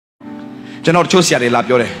ကျွန်တော်ချိုးဆရာတွေလာ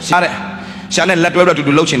ပြောတယ်ဆရာတဲ့ဆရာနဲ့လက်တွဲပြီးတူ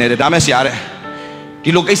တူလှုပ်ချင်တယ်ဒါမဲ့ဆရာတဲ့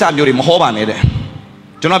ဒီလိုကိစ္စမျိုးတွေမဟောပါနဲ့တဲ့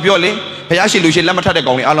ကျွန်တော်ပြောလေဘုရားရှိလူရှိလက်မထက်တဲ့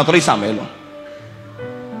ကောင်တွေအားလုံးသရိษံပဲလို့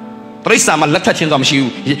သရိษံမှာလက်ထက်ချင်းတော့မရှိ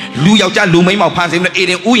ဘူးလူယောက်ျားလူမိန်းမောင်ဖန်ဆင်းပြီးအေ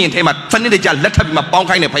ဒင်ဥယျာဉ်ထဲမှာစနစ်တကျလက်ထပ်ပြီးမှပေါင်း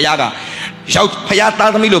ခိုင်းတဲ့ဘုရားကရောက်ဘုရား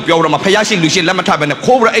သားသမီးလို့ပြောတော့မှဘုရားရှိလူရှိလက်မထက်ပဲနဲ့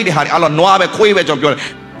ခိုးပြီးအဲ့ဒီဟာတွေအားလုံးနွားပဲခွေးပဲကျွန်တော်ပြောတယ်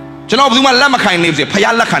ကျွန်တော်ဘယ်သူမှလက်မခိုင်နေဘူးစေဘု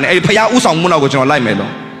ရားလက်ခံတယ်အဲ့ဒီဘုရားဥဆောင်မှုတော့ကိုကျွန်တော်လိုက်မယ်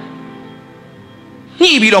လို့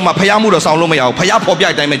ညှိပြီးတော့မှဘုရားမှုတော့ဆောင်လို့မရဘူးဘုရားဖော်ပြ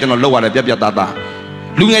တဲ့အတိုင်းပဲကျွန်တော်လုပ်ရတယ်ပြက်သားသား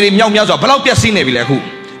လူငယ်တွေမြောက်များဆိုဘယ်လောက်ပြက်စီးနေပြီလဲအခု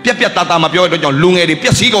ပြက်သားသားမပြောတဲ့ကြောင့်လူငယ်တွေပြ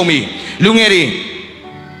က်စီးကုန်ပြီလူငယ်တွေ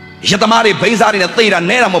ရသမားတွေဘိန်းစားတွေနဲ့သေတာ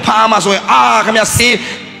နဲတာမဟုတ်ဖားမှဆိုရင်ခင်ဗျဆေး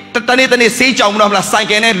တနေ့ဆေးကြောင်မလို့မလားစိုင်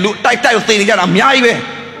ကယ်နဲ့လူတိုက်သေနေကြတာအများကြီးပဲ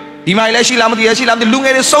ဒီမှာလည်းရှိလားမသိလူင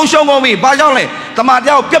ယ်တွေဆုံးရှုံးကုန်ပြီဘာကြောင့်လဲတမန်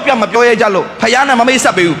တော်ပြက်မပြောရကြလို့ဖယားနဲ့မမိတ်ဆ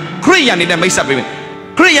က်ပေးဘူးခရိယန်တွေနဲ့မိတ်ဆက်ပေးမယ်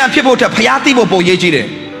ခရိယန်ဖြစ်ဖို့ထက်ဖယားသိဖို့ပိုရေးကြည့်တယ်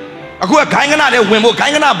အခုကဂိုင်းကနတဲ့ဝင်ဖို့ဂို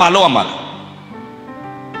င်းကနဘာလို့ရမှာလဲ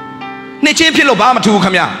နှစ်ချင်းဖြစ်လို့ဘာမထူဘူးခ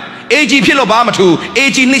င်ဗျအေဂျီဖြစ်လို့ဘာမထူအေ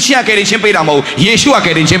ဂျီနှစ်ချင်းကယ်တင်ချင်းပေးတာမဟုတ်ယေရှုကက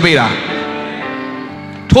ယ်တင်ချင်းပေးတာ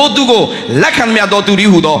ထိုသူကိုလက်ခံမြတ်သောသူဒီ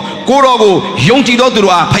ဟုသောကိုတော်ကိုယုံကြည်သောသူ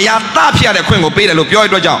တို့အားဖယားသားဖြစ်ရတဲ့ခွင့်ကိုပေးတယ်လို့ပြောရတဲ့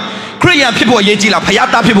အတွက်ကြောင့်ခရိယန်ဖြစ်ဖို့အရေးကြီးလားဖယား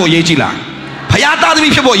သားဖြစ်ဖို့အရေးကြီးလားဖယားသားသ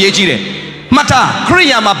မီးဖြစ်ဖို့အရေးကြီးတယ်မှတ်ထားခရိ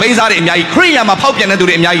ယန်မှာဘိန်းစားတွေအများကြီးခရိယန်မှာဖောက်ပြန်တဲ့သူ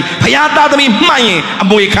တွေအများကြီးဖယားသားသမီးမှန်ရင်အ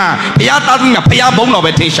မွေခံဖယားသားသမီးမှာဖယားဘုံတော်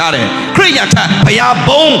ပဲထင်ရှားတယ်ခရိယန်ထက်ဖယား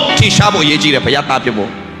ဘုံထင်ရှားဖို့အရေးကြီးတယ်ဖယားသားဖြစ်ဖို့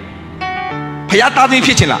ဖယားသားသမီးဖြ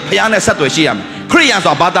စ်ချင်လားဖယားနဲ့ဆက်သွယ်ရှိရမယ်ခရိယန်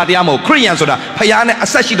ဆိုတာဘာသာတရားမဟုတ်ခရိယန်ဆိုတာဖယားနဲ့အ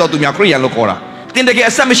ဆက်ရှိတော်သူများခရိယန်လို့ခေါ်တာတင်တကယ်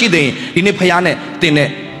အဆက်မရှိသေးရင်ဒီနေ့ဖယားနဲ့တင်နဲ့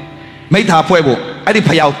မိသားဖွဲ့ဖို့အဲ့ဒီဖ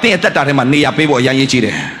ယားကိုတင်အသက်တာထဲမှာနေရာပေးဖို့အရင်ရေးကြည့်တ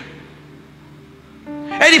ယ်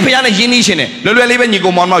အဲ့ဒီဖယားနဲ့ယဉ်နီးရှင်တယ်လွယ်လေးပဲညီ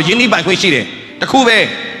ကောင်မောင်မောင်ယဉ်နီးပိုင်ခွင့်ရှိတယ်တခုပဲ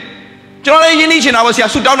ကျွန်တော်လည်းယဉ်နီးရှင်တာပေါ့ဆရာ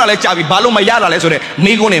ဆူတောင်းတာလည်းကြာပြီဘာလို့မရတာလဲဆိုတော့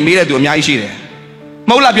မိကုန်းနဲ့မေးတဲ့သူအများကြီးရှိတယ်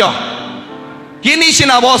မဟုတ်လားပြောယဉ်နီးရှင်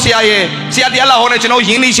တာပေါ့ဆရာရဲ့ဆရာတရားလာဟောနေကျွန်တော်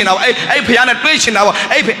ယဉ်နီးရှင်တာပေါ့အဲ့ဖယားနဲ့တွေ့ရှင်တာပေါ့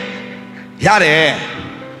အဲ့ရတယ်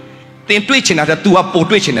တင်တွေ့ရှင်တာတဲ့ तू ကပို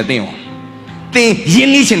တွေ့ရှင်တယ်တင်ရောတင်ယဉ်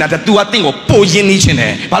နီးရှင်တာတဲ့ तू ကတင်ကိုပိုယဉ်နီးရှင်တ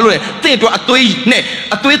ယ်ဘာလို့လဲတင်တော့အသွေးနဲ့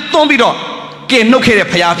အသွေးသွန်းပြီးတော့ကဲနှုတ်ခဲ့တဲ့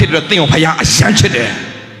ဖယားဖြစ်တော့တင်ကိုဖယားအယမ်းချစ်တယ်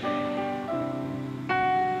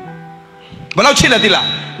ဘယ်လောက်ချစ်လဲသိလား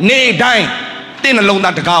နေတိုင်းတင်းနှလုံး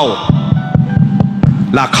သားတကားကို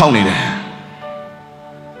လာခေါက်နေတယ်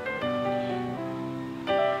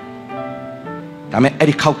ဒါမဲ့အဲ့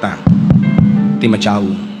ဒီခေါက်တန်တင်မချ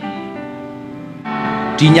ဘူး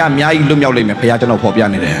ဒီညအများကြီးလွတ်မြောက်လိမ့်မယ်ဖယားကျွန်တော်ဖော်ပြ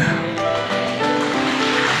နေတယ်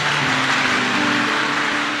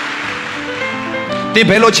တင်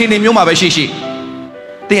ဘယ်လိုချင်းနေမျိုးမှာပဲရှိ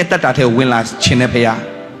တင်းရဲ့တက်တာထဲဝင်လာခြင်းနဲ့ဖယား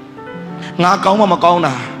ငါကောင်းမှမကောင်း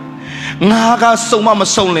တာငါကစုံမမ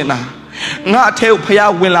စုံလင်တာငါအထဲကိုဖ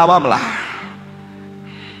ယားဝင်လာပါမလား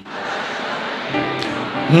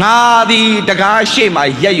ငါဒီတကားရှေ့မှာ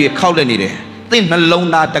ရက်ရွေခောက်လက်နေတယ်သင်နှလုံး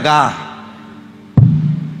သားတကား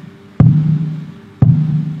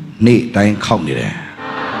နေ့တိုင်းခောက်နေတယ်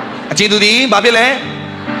အချင်းသူဒီဘာဖြစ်လဲ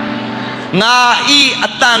ငါဤအ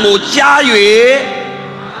တန်ကိုကြား၍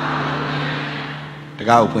တ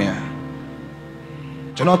ကားကိုဖွင့်ရ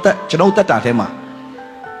ကျွန်တော်တက်တာထဲမှာ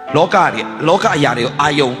လောကအရာတွေကိုအာ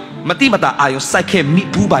ယုံမတိမတာအာယုံစိုက်ခဲ့မိ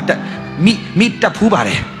ဘူးပါတက်မိတက်ဖူးပါတ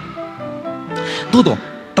ယ်သို့တော့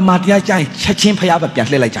တမန်တရားကြရင်ချက်ချင်းဖျားပဲပြန်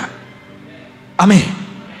လှည့်လိုက်ကြအာမင်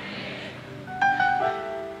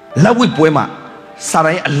လက်ဝိပွဲမှာစာ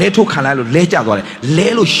ရိုင်းအလဲထုတ်ခံလိုက်လို့လဲကျသွားတယ်လဲ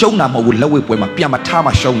လို့ရှုံးတာမဟုတ်ဘူးလက်ဝိပွဲမှာပြန်မထား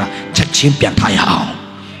မှရှုံးတာချက်ချင်းပြန်ထားရအောင်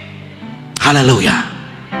ဟာလေလုယာ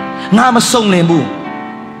ငါမစုံလင်ဘူး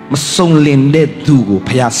မစုံလင်တဲ့သူကို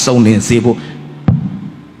ဖျားစုံလင်စေဖို့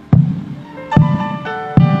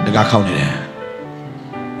တကားခေါက်နေတယ်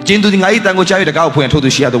အချင်းသူဒီငါဤတန်ကိုကြားရတကားကိုဖွင့်ထိုးသူ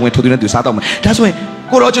ရှိရတော့ဝင်ထိုးသူနဲ့သူစားတော့မယ်ဒါဆိုရင်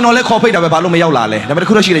ကိုတော့ကျွန်တော်လည်းခေါ်ဖိတ်တာပဲဘာလို့မရောက်လာလဲဒါပေမဲ့တ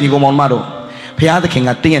ခုတော့ရှိတယ်ညီကောင်မောင်မတို့ဘုရားသခင်က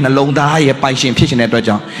တင်းရဲ့နှလုံးသားရဲ့ပိုင်ရှင်ဖြစ်ရှင်တဲ့အတွက်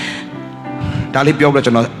ကြောင့်ဒါလေးပြောပြီးတော့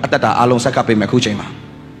ကျွန်တော်အသက်တာအားလုံးဆက်ကပ်ပေးမယ်ခုချိန်မှာ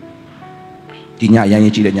ဒီညရမ်းရ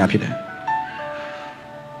င်ကြည့်တဲ့ညဖြစ်တယ်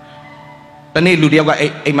တနေ့လူတယောက်က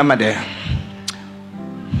အိမ်မက်တယ်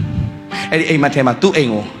အဲ့ဒီအိမ်မက်ထဲမှာသူ့အိမ်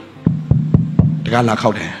ကိုတကားလာခော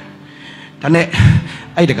က်တယ်ဒါနဲ့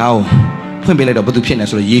အဲ့တကားကိုဖွင့်ပေးလိုက်တော့ဘာသူဖြစ်နေ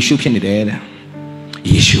ဆိုတော့ယေရှုဖြစ်နေတယ်တဲ့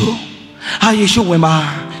ယေရှုယေရှုဝင်ပါ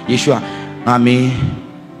ယေရှုကငါမင်း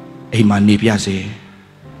အိမ်မှာနေပြစေ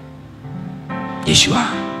ယေရှု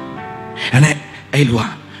အဲ့နဲ့အဲ့လူက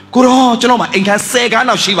ကိုတော့ကျွန်တော်မှာအိမ်ခန်း10ခန်း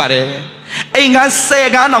တော့ရှိပါတယ်အိမ်ခန်း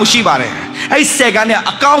10ခန်းတော့ရှိပါတယ်အဲ့10ခန်းနဲ့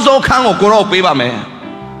အကောင်းဆုံးခန်းကိုတော့ပေးပါမယ်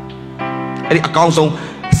အဲ့ဒီအကောင်းဆုံး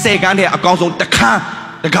10ခန်းနဲ့အကောင်းဆုံးတစ်ခန်း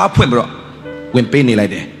တကားဖွင့်ပြီးတော့ဝင်ပေးနေလို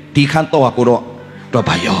က်တယ်ဒီခန်းတော့ကိုတော့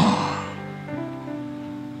ဘာရော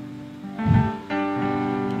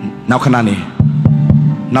နောက်ခဏနေ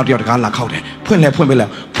နောက်တစ်ယောက်တကားလာခောက်တယ်ဖွင့်လဲဖွင့်ပေးလို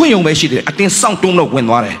က်ဖွင့်ရုံပဲရှိတယ်အတင်းစောင့်တုံးလို့ဝင်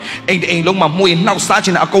သွားတယ်အိမ်လုံးမှာမှုရင်နှောက်စားချ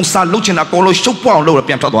င်တာအကုန်စားလုတ်ချင်တာအကုန်လုံးရှုပ်ပွားအောင်လုပ်တော့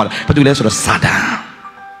ပြန်ထွက်သွားတယ်ဘာတူလဲဆိုတော့စာတန်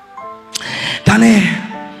ဒါနဲ့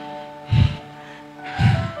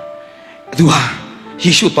သူဟာ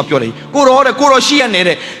ယေရှုတော့ပြောတယ်ကိုရောရှိရနေ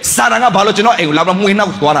တဲ့စာတန်ကဘာလို့ကျွန်တော်အိမ်ကိုလာပြီးမှုရင်နှော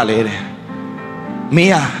က်သွားတာလဲတဲ့မ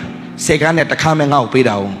င်းဟာစေကားနဲ့တခါမှငါ့ကိုပေး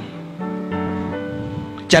တာအောင်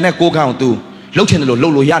ကျန်တဲ့ကိုကောင်သူလှုပ်ချင်တယ်လို့လှု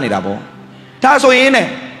ပ်လို့ရနေတာပေါ့ဒါဆိုရင်နဲ့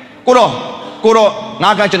ကိုတော့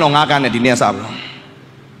ငါးကန်းကျွန်တော်ငါးကန်းနဲ့ဒီနေ့စပါလို့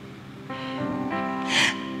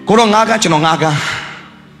ကိုတော့ငါးကန်းကျွန်တော်ငါးကန်း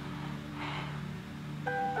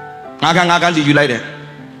စီယူလိုက်တယ်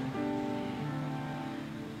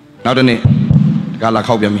နောက်တနေ့တကားလာ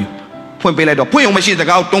ခောက်ပြန်ပြီဖွင့်ပေးလိုက်တော့ဖွင့်ုံမရှိတ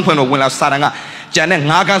ကားတုံးဖွင့်တော့ဝင်လာစာတန်ကကြံတဲ့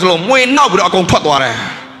ငါးကန်းစလုံးမွေနောက်ပြီးတော့အကုန်ထွက်သွားတယ်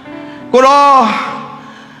ကိုတော့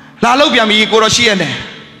လာလို့ပြန်ပြီကိုတော့ရှိရတယ်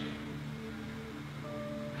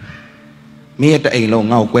မင်းရဲ့တအိမ်လုံး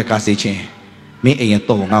ငါ့ကိုကွဲကားစေခြင်းမင်းအိမ်ရဲ့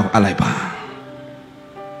တော့ငါ့ကိုအပ်လိုက်ပါ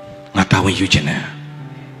ငါတာဝန်ယူခြင်းနဲ့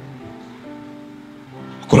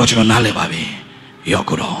ကိုတော့ကျွန်တော်နားလဲပါပြီရော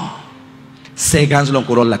ကိုတော့စေကန်းစလုံး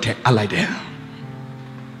ကိုတော့လက်ထက်အပ်လိုက်တယ်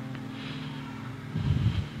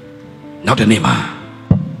နောက်တနေ့မှာ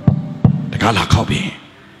တကားလာခောက်ပြီ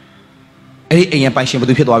အဲ့ဒီအိမ်ရဲ့ပိုင်ရှင်ဘယ်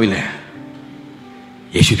သူဖြစ်သွားပြီလဲ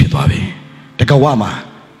ယေရှုဖြစ်သွားပြီတကဝမှာ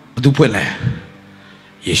ဘယ်သူဖွင့်လဲ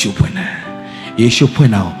ယေရှုဖွင့်တယ်ယေရှုဖွ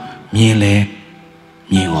င့်တော့မြင်လဲ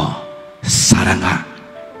မြင်ရောစာရန်က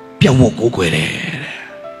ပြောင်းဖို့ကိုးကွယ်တယ်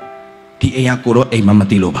ဒီအိမ်ကကိုတော့အိမ်မ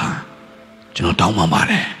သိလို့ပါကျွန်တော်တောင်းပန်ပါ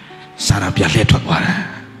တယ်စာရန်ပြလှည့်ထွက်သွားတယ်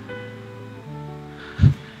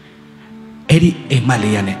အဲ့ဒီအိမ်မ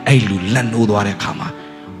လေးရနဲ့အဲ့လူလက်နိုးသွားတဲ့ခါမှာ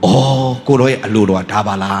အော်ကိုတော့ရဲ့အလိုတော်ဒါ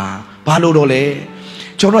ပါလားဘာလို့တော့လဲ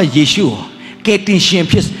ကျွန်တော်ယေရှုကယ်တင်ရှင်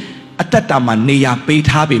ဖြစ်အသက်တာမှာနေရာပေး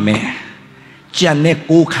ထားပေမဲ့ကြံတဲ့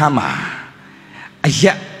ကိုးခမ်းမှာအရ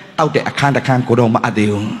က်တောက်တဲ့အခန်းတစ်ခန်းကိုတော့မအပ်သေး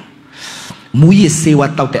ဘူးမူရစ်စေဝါ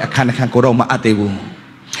တောက်တဲ့အခန်းတစ်ခန်းကိုတော့မအပ်သေးဘူး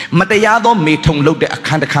မတရားသောမေထုံလုပ်တဲ့အခ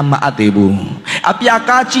န်းတစ်ခန်းမအပ်သေးဘူးအပြာ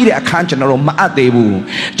ကားကြီးတဲ့အခန်းကျွန်တော်တို့မအပ်သေးဘူး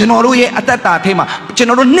ကျွန်တော်တို့ရဲ့အသက်တာထဲမှာကျွန်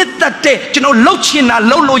တော်တို့နှစ်သက်တဲ့ကျွန်တော်လှုပ်ချင်တာ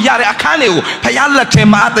လှုပ်လို့ရတဲ့အခန်းတွေကိုဖခင်လက်ထဲ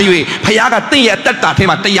မှာအပ်သေး၍ဖခင်ကတင့်ရဲ့အသက်တာထဲ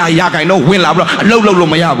မှာတရားရခိုင်တော့ဝင်လာပြီးတော့အလုပ်လုပ်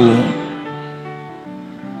လို့မရဘူး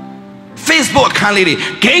Facebook အခန်းလေးတွေ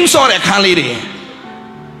game ဆော့တဲ့အခန်းလေးတွေ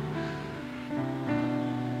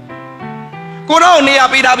ကိုတော့နေရာ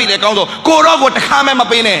ပေးထားပြီလေကောင်းဆိုကိုတော့ကိုတခါမှမ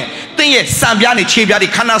ပေးနဲ့တင်းရဲ့စံပြားနေခြေပြားတွေ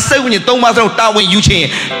ခန္ဓာစိတ်ဝိညာဉ်၃ပါးစလုံးတာဝန်ယူခြင်း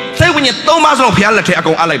စိတ်ဝိညာဉ်၃ပါးစလုံးဘုရားလက်ထဲအ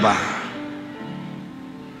ကုန်အပ်လိုက်ပါ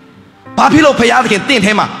ဘာဖြစ်လို့ဘုရားသခင်တင့်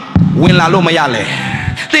ထဲမှာဝင်လာလို့မရလဲ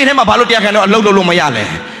တင့်ထဲမှာဘာလို့တရားခံတော့အလုပ်လုပ်လို့မရလဲ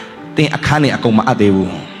တင်းအခန်းနေအကုန်မအပ်သေး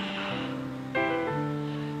ဘူး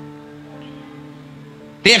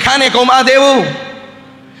တင်းအခန်းနေအကုန်မအပ်သေးဘူး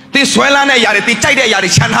တင်းဆွဲလန်းတဲ့ຢာတွေတင်းကြိုက်တဲ့ຢာတွေ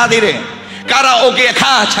ခြံထားသေးတယ်ကာရာအိုကေအခ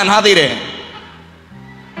န်းခြံထားသေးတယ်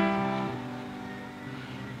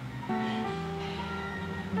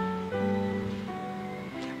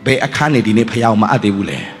ဘယ်အခန်းနေဒီနေ့ဖျားအောင်မအပ်သေးဘူး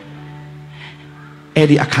လေအဲ့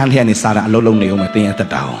ဒီအခန်းထဲကနေစားတာအလုံးလုံးနေအောင်မတင်းရတတ်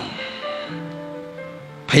တာအောင်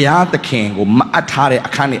ဖျားသခင်ကိုမအပ်ထားတဲ့အ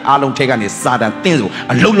ခန်းနေအားလုံးထဲကနေစားတာတင်းဆို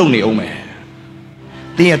အလုံးလုံးနေအောင်မယ်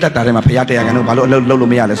တင်းရတတ်တာထဲမှာဖျားတရားကန်တော့ဘာလို့အလုံးလုံး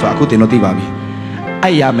လို့မရလဲဆိုတော့အခုတင်တော့သိပါပြီ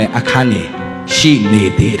အဲ့ရမယ်အခန်းနေရှိနေ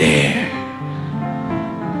သေးတယ်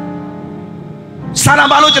စာရန်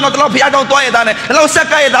ဘာလို့ကျွန်တော်ဒီလောက်ဖျားကြောင်သွားရတာနဲ့ဒီလောက်ဆက်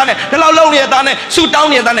ကရတာနဲ့ဒီလောက်လုံးရတာနဲ့ဆူတောင်း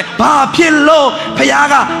နေတာနဲ့ဘာဖြစ်လို့ဖျား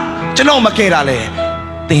ကကျွန်တော်မကဲတာလဲ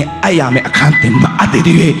တင်အဲ့ရမယ်အခန်းတင်မအပ်သေး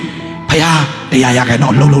သေးဖျားတရားရခိုင်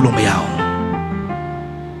တော့လုံးလို့မရအောင်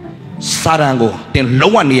စာရန်ကိုတင်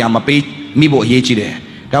လုံးဝနေရာမပေးမိဖို့အရေးကြီးတယ်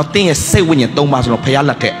ဒါတော့တင်ရဲ့စိတ်ဝိညာဉ်၃ပါးဆိုတော့ဖျား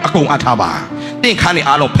လက်ထက်အကုန်အပ်ထားပါတင်ခန်းနေ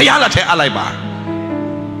အားလုံးဖျားလက်ထက်အပ်လိုက်ပါ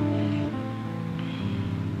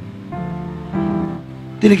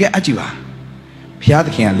တင်လည်းအကြည့်ပါဘုရားသ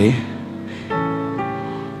ခင်ကလေ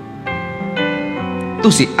သူ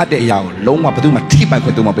စီအပ်တဲ့အရာကိုလုံးဝဘယ်သူမှထိပိုက်ခွ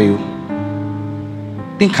င့်သူမပေးဘူး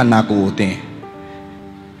တင်းခန္ဓာကိုယ်တင်း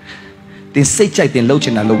စိတ်ကြိုက်တင်လှုပ်ချ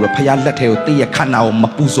င်တာလှုပ်ပြီးဘုရားလက်ထဲကိုတင်းရဲ့ခန္ဓာကိုမ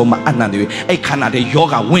ပူဇော်မအပ်နိုင်သေးဘူးအဲ့ခန္ဓာတဲ့ယော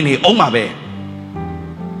ဂဝင်နေအောင်ပါပဲ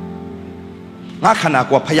ငါခန္ဓာ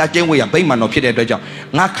ကိုယ်ကဘုရားကျင့်ဝတ်ရဗိမာန်တော်ဖြစ်တဲ့အတွက်ကြောင့်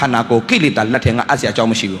ငါခန္ဓာကိုယ်ကိလေသာလက်ထဲငါအပ်စရာအကြော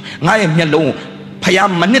င်းမရှိဘူးငါရဲ့မျက်လုံးကိုဘုရား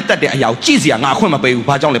မနစ်သက်တဲ့အရာကိုကြည့်စရာငါအခွင့်မပေးဘူး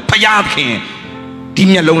ဘာကြောင့်လဲဘုရားခင်ဒီ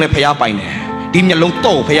မျက်လုံးလည်းဖျားပိုင်တယ်ဒီမျက်လုံး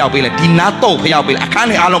တော့ဖျားပေးလိုက်ဒီနားတော့ဖျားပေးလိုက်အခန်း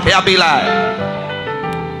ထဲအားလုံးဖျားပေးလိုက်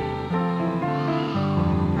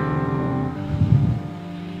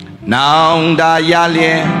နောင်တရလျ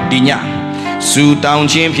က်ဒီညစူတောင်း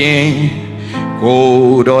ခြင်းဖြင့်ကို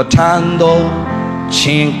တော်ထံတော်ချ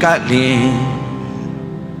င်းကပ်လျင်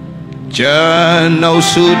ကျွန်ုပ်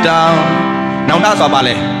စူတောင်းနောင်တဆိုပါ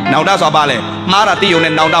လေနောင်တဆိုပါလေမှားတာတိယုံ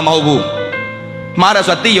နဲ့နောင်တမဟုတ်ဘူး Mara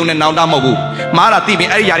so ti yone now damobu. Mara ti be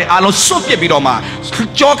ayari alon sopye bidoma.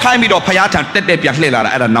 Chokai mido payatan tete piaklela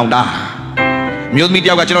at a now da. Muse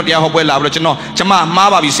media got you know the laboratory. Chama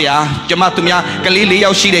Maba Visia, Jama Tumia, Galili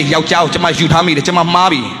Yoshide, Yao Chao, Chama Jutami, the Chama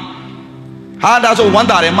Mabi. How does one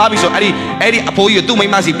that and Mabi so Eddie Apo you do my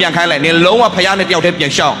massive Pian Highland in lower Payanity out of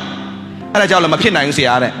Pian Shaw. And I tell them a pin and say,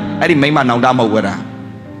 Eddie Mayman now damo weather.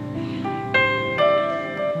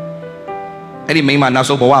 Eddie Mayman now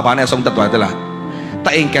so Boabana some the Tuatella.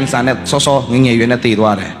 Ta in Kansanet, so, Ningy Unity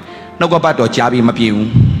Duare. No go back to Jabi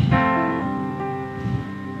Mapiu.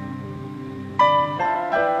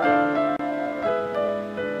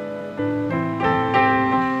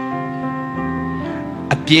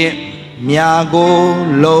 Miago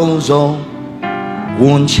Lozo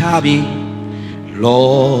Won Chabi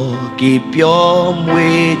Lo Kipyo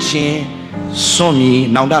Mweche Somi.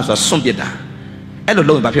 Now that's a Sombida. I don't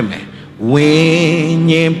know about him. When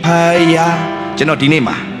Yempaya Jeno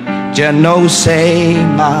Dinema Jeno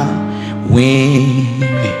Sema When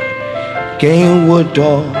Game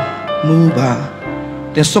Woodor Muba.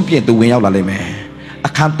 There's something to win out of me. I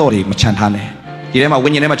can't thought it much. You never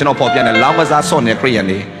when you never know Pop and long as I saw ne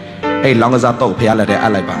Korean. Hey, long as I thought Piala de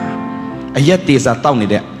Alaba. A yet is a town in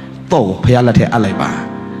there, though Piala de Alaba.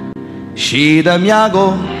 She the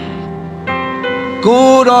Miago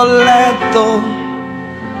Good old Leto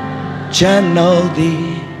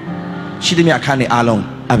Chanodi. She the Miakani alone,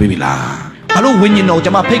 Abibila. Hello, when you know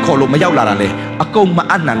Jama Pecolo, Mayala, a comb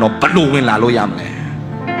Anna no Balu in La Loyamle.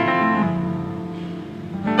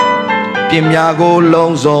 Pimiago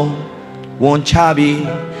Lonzo, one chabi,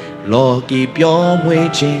 Loki Piom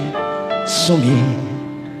Waiting. Sumi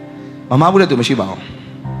Mama would do Mashiba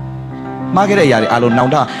Margaret Yari alone now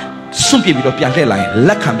da some people of Piante line,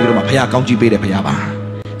 Lacan Biro Paya County Bede Payaba.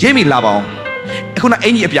 Jamie Labon, Ekuna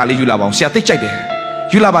any of Yali Ulabon, say I take there.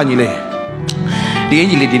 Ulabanile. The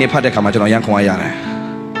angel didn't part the Kamajano Yankoyara.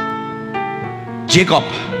 Jacob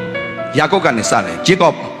Yakob and Sane.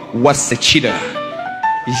 Jacob was the cheater.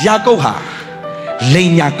 Yakoha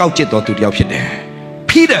Lenya Kaucheto to the option.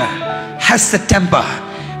 Peter has the temper.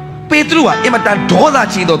 Pedro, imatan dola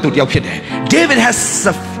chido to the option. David has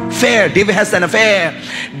a fair. David has an affair.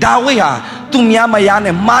 Dawiha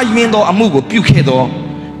Tumyamayane Mayendo Amugo Pukedo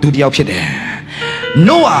to the option.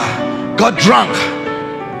 Noah got drunk.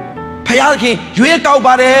 Payalki, you ain't go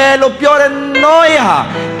bare lo pure noia.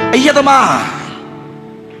 Ayatama.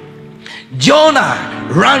 Jonah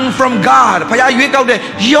run from God. Paya you ain't go there.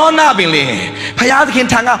 Jonah bili. Payalki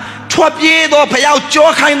tanga. Twapiedo payao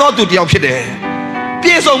chokai no to the option.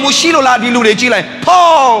 Pieso Mushino la di Lure Chile.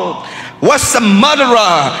 Paul was a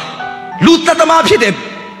murderer. Lutatama Pide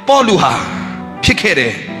Poluha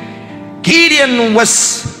Pikere. Gideon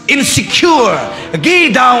was insecure.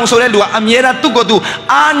 Gay down so that Amiera to go to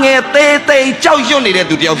Ange Tete Chow Yoni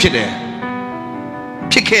to the option.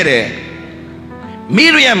 Pikere.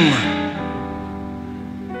 Miriam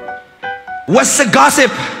was a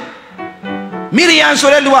gossip. Miriam so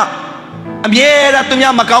that Amiera to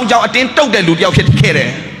Yamakang Jow attend to the Ludia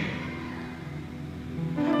Kere.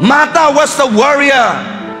 Mata was the warrior.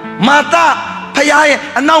 Mata Payay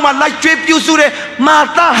and now my life trip you sure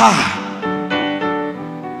Mata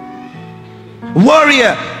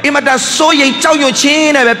warrior. Imada soye chow your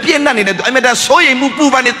chain and a piana in it. Imada soye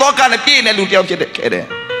mupu and the talk and a pin and Ludia Kere.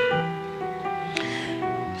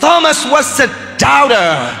 Thomas was a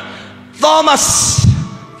doubter. Thomas,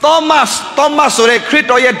 or a crit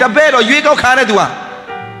or a tabet or you go Canada.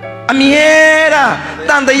 Amiera,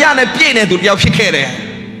 Tandayana Piene to the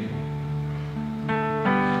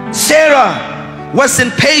Sarah was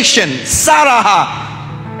impatient. Sarah,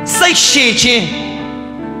 say she,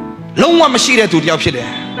 Loma Machida to the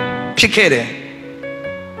Picere.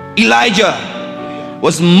 Elijah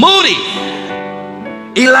was moody.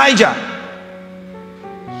 Elijah,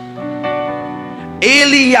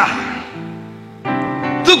 Elia.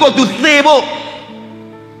 To go to Thebo.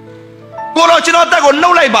 Go to Chinotago,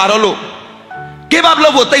 no like Barolo. Give up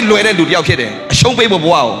love, take Loy and do the Alkede. A show paper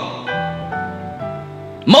wow.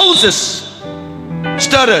 Moses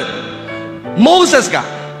stuttered. Moses got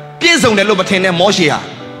Piers on the Lobatene Moshia.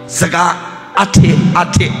 Saga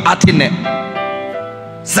Atine.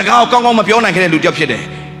 Saga Congo Mapiona can do the Alkede.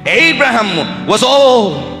 Abraham was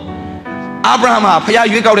all. Abraham, Paya,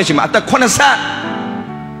 you got him at the Konasa.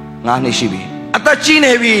 Nani Shibi.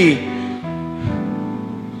 Atachinevi.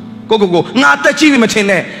 Go. Natachivi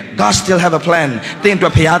Matine. God still have a plan. They into a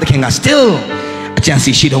pay the king are still a chance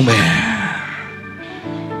she don't bear.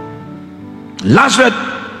 Lazarus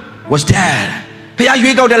was dead. Paya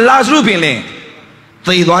you go the Lazarus being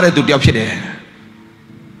they wanted to the option.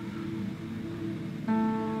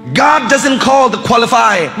 God doesn't call the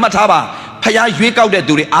qualify မှတ်ထားပါဖခင်ရွေးကောက်တဲ့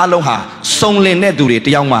သူတွေအားလုံးဟာစုံလင်တဲ့သူတွေတ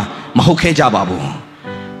ယောက်မှမဟုတ်ခဲ့ကြပါဘူး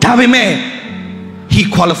ဒါပေမဲ့ he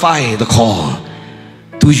qualified the call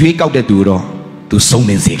သူရွေးကောက်တဲ့သူတော့သူစုံ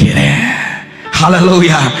လင်စေခဲ့တယ်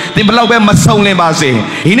hallelujah သင်ဘလောက်ပဲမစုံလင်ပါစေ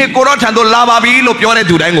ဒီနေ့ကိုရောထံသို့လာပါပြီလို့ပြောတဲ့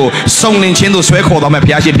သူတိုင်းကိုစုံလင်ခြင်းသို့ဆွဲခေါ်သွားမယ်ဘု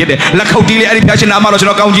ရားရှင်ဖြစ်တယ်လက်ခုပ်တီးလေးအဲ့ဒီဘုရားရှင်နာမတော်ကျွန်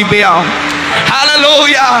တော်ကောင်းကြီးပေးအောင်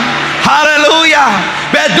hallelujah hallelujah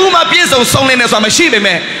ဘယ်သူမှပြည့်စုံစုံလင်နေဆိုတာမရှိပေ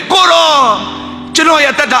မဲ့ကိုရောကျွန်တော်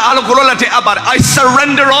ရဲ့တတ်တာအားလုံးကိုရောလက်ထဲအပ်ပါတယ် I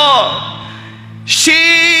surrender all ရှိ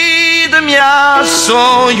သမျှ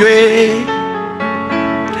ဆုံး၍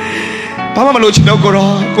ဘာမှမလို့ချင်တော့ကို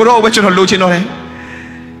ရောဝဲကျွန်တော်လိုချင်တော့တယ်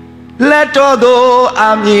လက်တော်သို့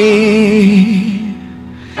အမည်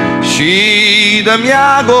ရှိသမျှ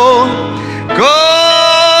ကိုကို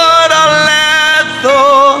တော်လက်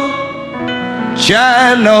သို့ကျွ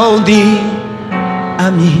န်တော်ဒီအ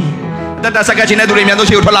မည်တတ်တာစကားချင်းတဲ့သူတွေမြန်တို့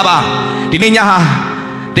ရှိကိုထွက်လာပါဒီနေ့ညဟာ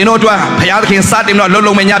တင်းတို့အတွက်ဘုရားသခင်စတင်တော့လှုပ်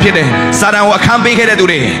လုံးမညဖြစ်တယ်စာတန်ကိုအခန်းပေးခဲ့တဲ့သူ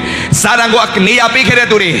တွေစာတန်ကိုနေရာပေးခဲ့တဲ့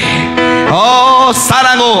သူတွေစာတ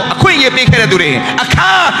န်ကိုအခွင့်အရေးပေးခဲ့တဲ့သူတွေအခ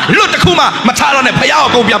န်းလွတ်တစ်ခုမှမထားတော့နဲ့ဘုရားကို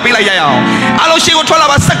အကုန်ပြပေးလိုက်ရအောင်အားလုံးရှိကိုထွက်လာ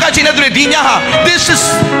ပါစကားချင်းတဲ့သူတွေဒီညဟာ this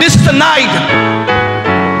is the night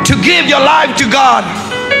to give your life to God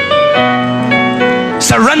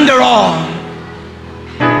surrender all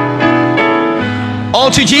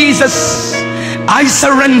to Jesus I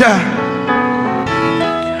surrender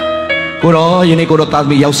ကိုရောယနေ့ကိုရောသားသ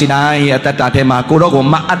မီးရောက်စီတိုင်းရဲ့အသက်တာထဲမှာကိုရောကို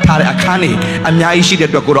မအပ်ထားတဲ့အခန်းတွေအများကြီးရှိတဲ့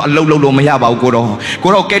အတွက်ကိုရောအလုံးလုံးလို့မရပါဘူးကို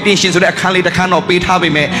ရောကယ်တင်ရှင်ဆိုတဲ့အခန်းလေးတစ်ခန်းတော့ပေးထားပေ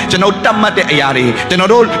မဲ့ကျွန်တော်တတ်မှတ်တဲ့အရာတွေကျွန်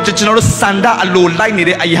တော်တို့စန္ဒအလိုလိုက်နေ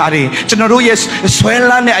တဲ့အရာတွေကျွန်တော်တို့ရဲ့ဆွဲ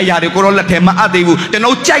လန်းတဲ့အရာတွေကိုရောလက်ထဲမအပ်သေးဘူးကျွန်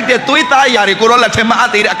တော်ကြိုက်တဲ့သွေးသားအရာတွေကိုရောလက်ထဲမအပ်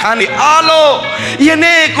သေးတဲ့အခန်းတွေအားလုံးယ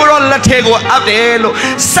နေ့ကိုရောလက်ထဲကိုအပ်တယ်လို့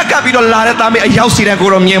စက္ကပ်ပြီးတော့လာတဲ့သားမီးအရောက်စီတဲ့ကို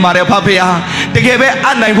ရောမြင်ပါတယ်ဖဖေဟာတကယ်ပဲအ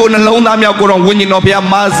ပ်နိုင်ဖို့နှလုံးသားမြောက်ကိုရောဝိညာဉ်တော်ဘုရား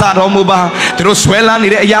မာစတော်မူသူတို့ဆွဲလန်းနေ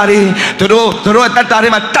တဲ့အရာတွေသူတို့တတ်တာတွေ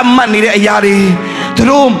မှာတတ်မှတ်နေတဲ့အရာတွေသူ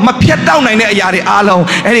တို့မဖြတ်တောက်နိုင်တဲ့အရာတွေအားလုံး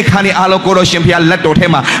အဲ့ဒီခါနေအားလုံးကိုရောရှင်ဘုရားလက်တော်ထဲ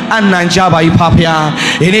မှာအနံ့ကြပါ၏ဖဖျား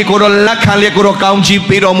ဒီနေ့ကိုရောလက်ခံလျက်ကိုရောကောင်းကြီး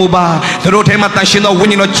ပေးတော်မူပါသူတို့ထဲမှာတန်ရှင်သောဝိ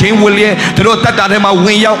ညာဉ်တော်ချင်းဝင်လျက်သူတို့တတ်တာထဲမှာဝ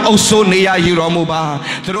င်ရောက်အုပ်စိုးနေရယူတော်မူပါ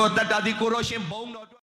သူတို့တတ်တာဒီကိုရောရှင်ဘုံတော်